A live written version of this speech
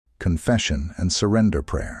confession, and surrender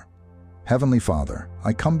prayer. Heavenly Father,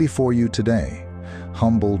 I come before you today,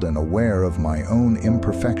 humbled and aware of my own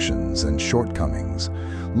imperfections and shortcomings.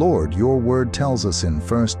 Lord, your word tells us in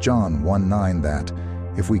 1 John 1:9 that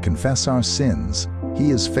if we confess our sins,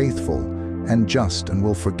 he is faithful and just and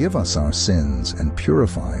will forgive us our sins and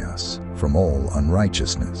purify us from all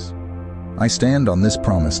unrighteousness. I stand on this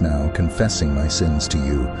promise now, confessing my sins to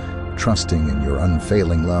you, trusting in your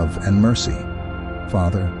unfailing love and mercy.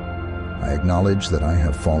 Father, I acknowledge that I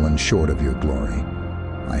have fallen short of your glory.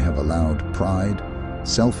 I have allowed pride,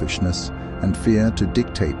 selfishness, and fear to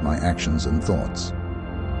dictate my actions and thoughts.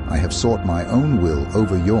 I have sought my own will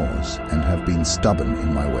over yours and have been stubborn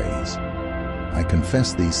in my ways. I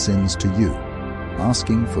confess these sins to you,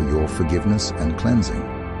 asking for your forgiveness and cleansing.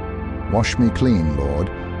 Wash me clean, Lord,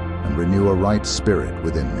 and renew a right spirit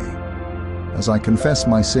within me. As I confess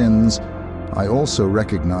my sins, I also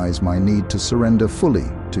recognize my need to surrender fully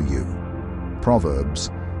to you.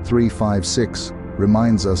 Proverbs 3:5-6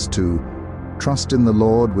 reminds us to trust in the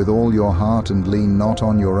Lord with all your heart and lean not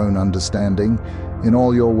on your own understanding. In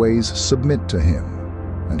all your ways submit to him,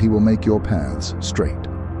 and he will make your paths straight.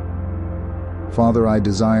 Father, I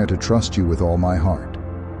desire to trust you with all my heart.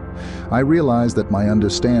 I realize that my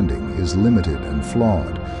understanding is limited and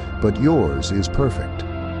flawed, but yours is perfect.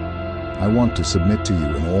 I want to submit to you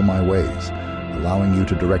in all my ways, allowing you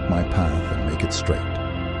to direct my path and make it straight.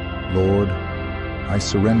 Lord, I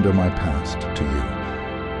surrender my past to you.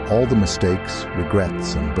 All the mistakes,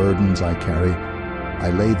 regrets, and burdens I carry,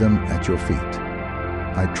 I lay them at your feet.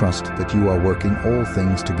 I trust that you are working all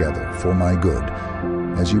things together for my good,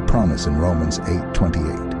 as you promise in Romans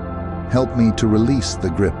 8:28. Help me to release the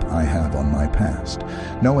grip I have on my past,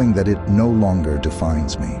 knowing that it no longer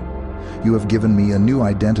defines me. You have given me a new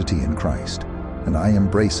identity in Christ, and I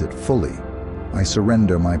embrace it fully. I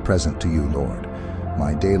surrender my present to you, Lord.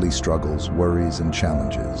 My daily struggles, worries, and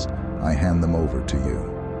challenges, I hand them over to you.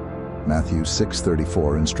 Matthew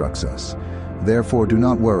 6:34 instructs us, "Therefore do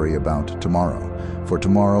not worry about tomorrow, for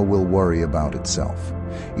tomorrow will worry about itself.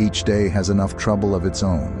 Each day has enough trouble of its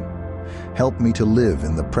own." Help me to live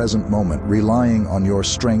in the present moment, relying on your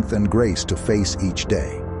strength and grace to face each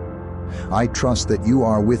day. I trust that you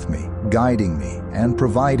are with me, guiding me, and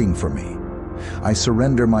providing for me. I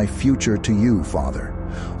surrender my future to you, Father.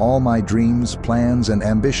 All my dreams, plans, and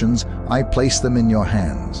ambitions, I place them in your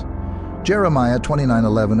hands. Jeremiah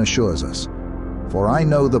 29:11 assures us, "For I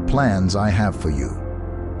know the plans I have for you,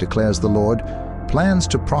 declares the Lord, plans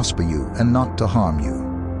to prosper you and not to harm you,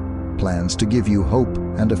 plans to give you hope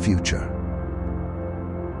and a future."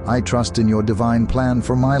 I trust in your divine plan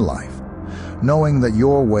for my life, knowing that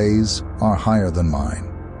your ways are higher than mine.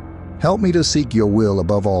 Help me to seek your will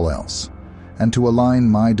above all else, and to align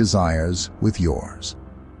my desires with yours.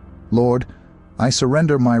 Lord, I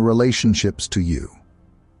surrender my relationships to you,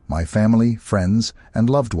 my family, friends, and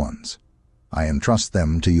loved ones. I entrust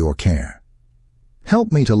them to your care.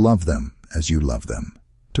 Help me to love them as you love them,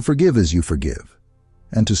 to forgive as you forgive,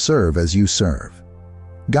 and to serve as you serve.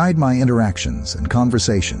 Guide my interactions and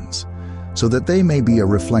conversations so that they may be a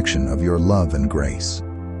reflection of your love and grace.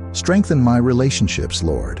 Strengthen my relationships,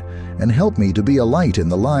 Lord, and help me to be a light in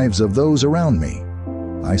the lives of those around me.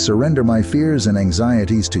 I surrender my fears and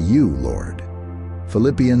anxieties to you, Lord.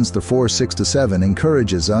 Philippians 4:6-7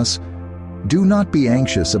 encourages us, "Do not be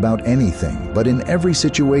anxious about anything, but in every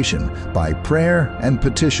situation, by prayer and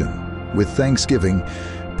petition, with thanksgiving,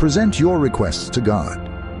 present your requests to God.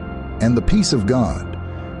 And the peace of God,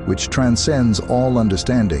 which transcends all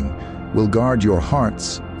understanding, will guard your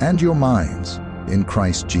hearts and your minds in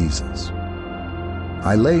Christ Jesus."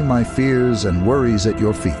 I lay my fears and worries at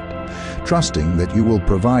your feet, trusting that you will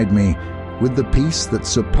provide me with the peace that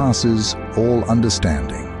surpasses all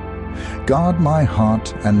understanding. Guard my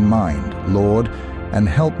heart and mind, Lord, and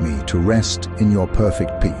help me to rest in your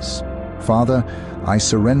perfect peace. Father, I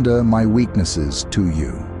surrender my weaknesses to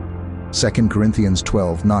you. 2 Corinthians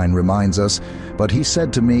 12:9 reminds us, "But he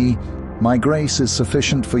said to me, my grace is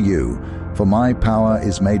sufficient for you, for my power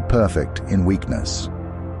is made perfect in weakness."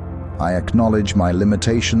 I acknowledge my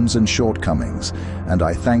limitations and shortcomings, and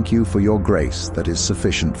I thank you for your grace that is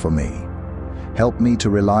sufficient for me. Help me to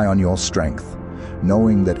rely on your strength,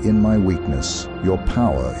 knowing that in my weakness your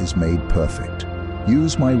power is made perfect.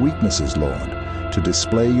 Use my weaknesses, Lord, to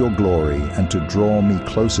display your glory and to draw me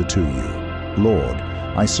closer to you. Lord,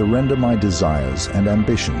 I surrender my desires and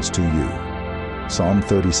ambitions to you. Psalm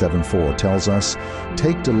 37:4 tells us,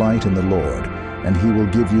 "Take delight in the Lord, and he will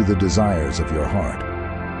give you the desires of your heart."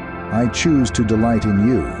 I choose to delight in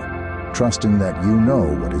you, trusting that you know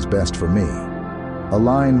what is best for me.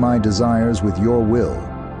 Align my desires with your will,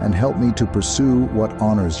 and help me to pursue what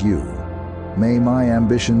honors you. May my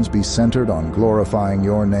ambitions be centered on glorifying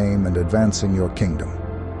your name and advancing your kingdom.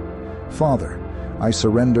 Father, I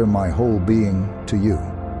surrender my whole being to you.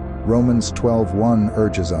 Romans 12:1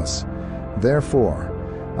 urges us, "Therefore,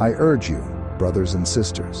 I urge you, brothers and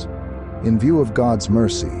sisters, in view of God's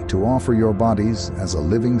mercy, to offer your bodies as a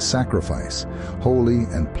living sacrifice, holy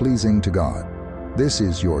and pleasing to God. This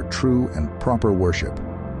is your true and proper worship.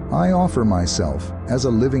 I offer myself as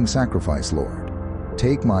a living sacrifice, Lord.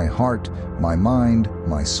 Take my heart, my mind,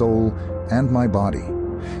 my soul, and my body.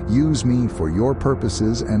 Use me for your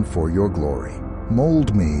purposes and for your glory.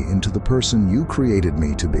 Mold me into the person you created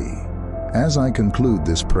me to be." As I conclude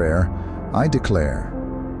this prayer, I declare,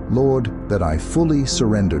 Lord, that I fully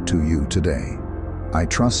surrender to you today. I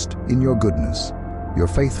trust in your goodness, your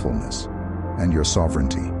faithfulness, and your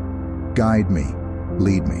sovereignty. Guide me,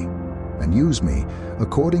 lead me, and use me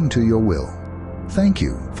according to your will. Thank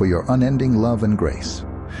you for your unending love and grace.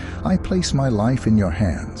 I place my life in your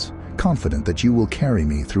hands, confident that you will carry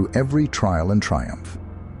me through every trial and triumph.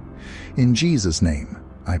 In Jesus' name,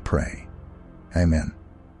 I pray. Amen.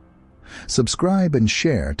 Subscribe and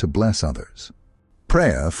share to bless others.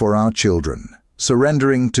 Prayer for our children,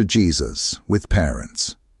 surrendering to Jesus with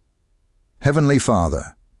parents. Heavenly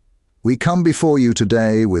Father, we come before you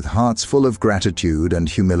today with hearts full of gratitude and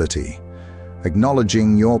humility,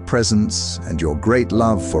 acknowledging your presence and your great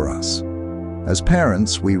love for us. As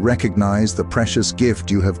parents, we recognize the precious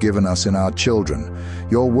gift you have given us in our children.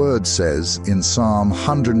 Your word says in Psalm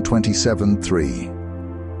 127:3,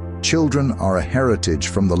 "Children are a heritage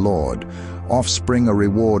from the Lord, offspring a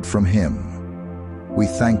reward from Him." We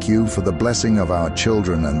thank you for the blessing of our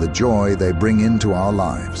children and the joy they bring into our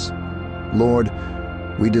lives. Lord,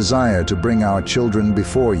 we desire to bring our children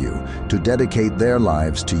before you, to dedicate their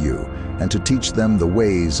lives to you, and to teach them the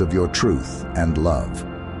ways of your truth and love.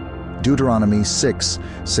 Deuteronomy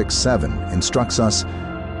 6:7 instructs us,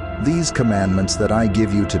 "These commandments that I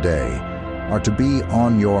give you today are to be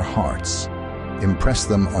on your hearts. Impress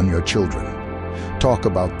them on your children. Talk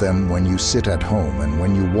about them when you sit at home and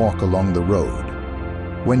when you walk along the road,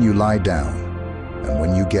 when you lie down and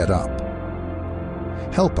when you get up."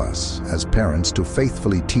 Help us as parents to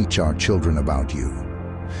faithfully teach our children about you,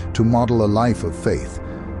 to model a life of faith,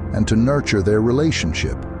 and to nurture their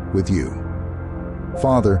relationship with you.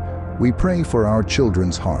 Father, we pray for our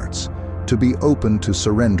children's hearts to be open to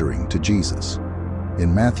surrendering to Jesus.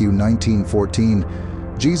 In Matthew 19:14,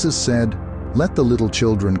 Jesus said, "Let the little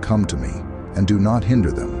children come to me, and do not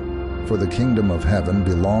hinder them, for the kingdom of heaven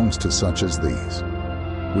belongs to such as these."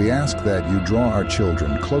 We ask that you draw our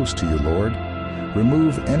children close to you, Lord.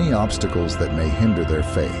 Remove any obstacles that may hinder their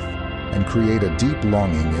faith, and create a deep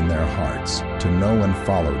longing in their hearts to know and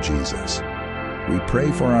follow Jesus. We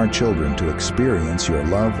pray for our children to experience your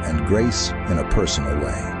love and grace in a personal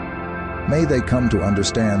way. May they come to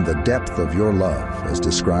understand the depth of your love as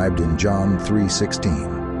described in John 3:16.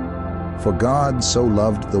 "For God so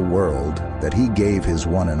loved the world that he gave his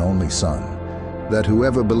one and only Son, that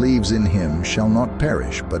whoever believes in him shall not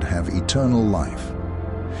perish but have eternal life."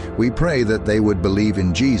 We pray that they would believe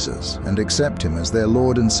in Jesus and accept him as their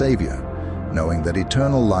Lord and Savior, knowing that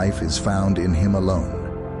eternal life is found in him alone.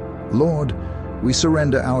 Lord, we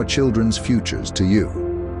surrender our children's futures to you.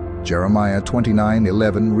 Jeremiah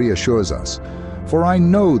 29:11 reassures us, "For I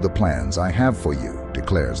know the plans I have for you,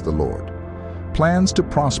 declares the Lord. Plans to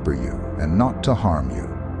prosper you and not to harm you.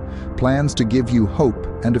 Plans to give you hope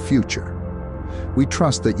and a future." We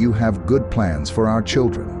trust that you have good plans for our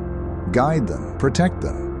children. Guide them, protect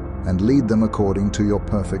them, and lead them according to your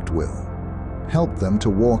perfect will. Help them to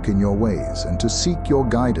walk in your ways and to seek your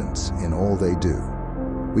guidance in all they do.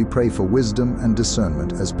 We pray for wisdom and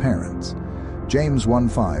discernment as parents. James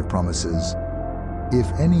 1:5 promises, "If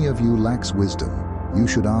any of you lacks wisdom, you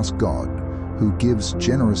should ask God, who gives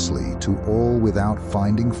generously to all without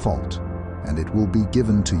finding fault, and it will be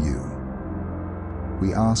given to you."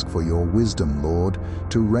 We ask for your wisdom, Lord,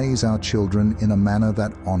 to raise our children in a manner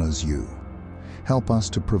that honors you. Help us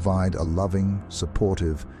to provide a loving,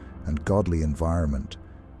 supportive, and godly environment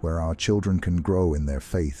where our children can grow in their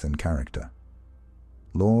faith and character.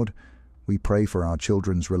 Lord, we pray for our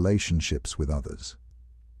children's relationships with others.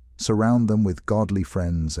 Surround them with godly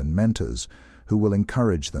friends and mentors who will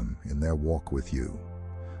encourage them in their walk with you.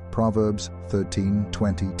 Proverbs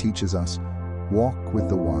 13:20 teaches us, "Walk with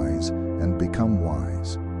the wise and become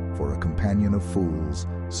wise, for a companion of fools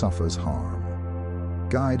suffers harm."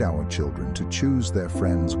 Guide our children to choose their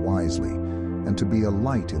friends wisely and to be a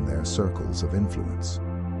light in their circles of influence.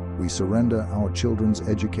 We surrender our children's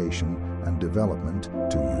education and development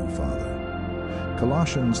to you, Father.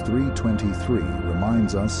 Colossians 3:23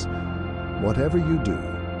 reminds us, "Whatever you do,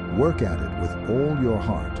 work at it with all your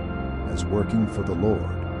heart, as working for the Lord,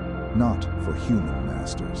 not for human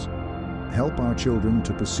masters." Help our children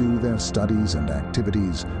to pursue their studies and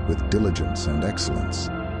activities with diligence and excellence,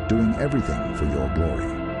 doing everything for your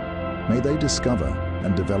glory. May they discover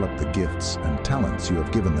and develop the gifts and talents you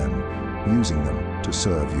have given them, using them to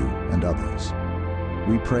serve you and others.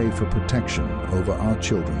 We pray for protection over our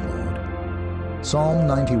children, Lord. Psalm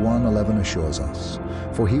 91:11 assures us,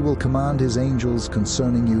 "For he will command his angels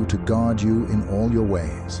concerning you to guard you in all your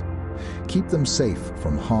ways. Keep them safe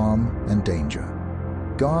from harm and danger.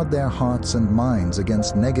 Guard their hearts and minds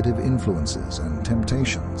against negative influences and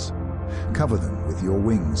temptations. Cover them with your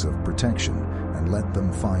wings of protection and let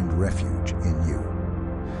them find refuge in you."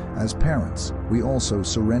 As parents, we also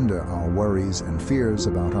surrender our worries and fears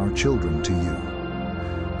about our children to you.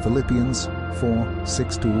 Philippians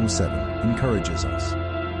 4:6-7 encourages us,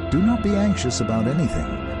 "Do not be anxious about anything,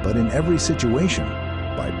 but in every situation,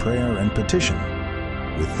 by prayer and petition,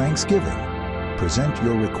 with thanksgiving, present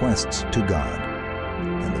your requests to God.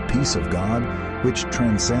 And the peace of God, which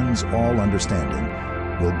transcends all understanding,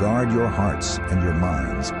 will guard your hearts and your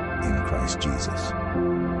minds in Christ Jesus."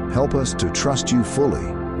 Help us to trust you fully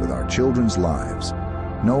with our children's lives,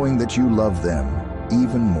 knowing that you love them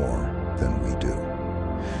even more than we do.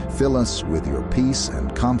 Fill us with your peace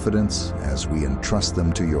and confidence as we entrust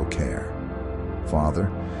them to your care. Father,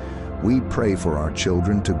 we pray for our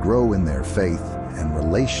children to grow in their faith and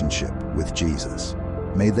relationship with Jesus.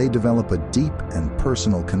 May they develop a deep and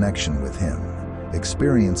personal connection with Him,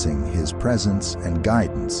 experiencing His presence and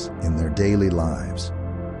guidance in their daily lives.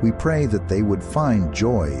 We pray that they would find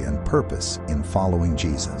joy and purpose in following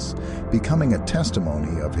Jesus, becoming a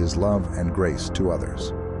testimony of His love and grace to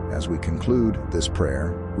others. As we conclude this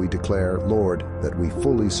prayer, we declare, Lord, that we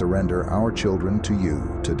fully surrender our children to you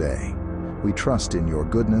today. We trust in your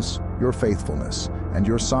goodness, your faithfulness, and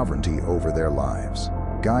your sovereignty over their lives.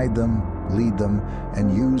 Guide them, lead them,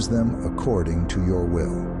 and use them according to your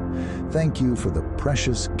will. Thank you for the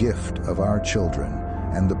precious gift of our children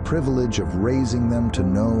and the privilege of raising them to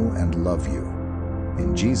know and love you.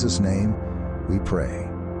 In Jesus' name, we pray.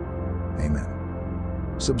 Amen.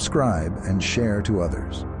 Subscribe and share to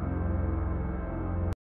others.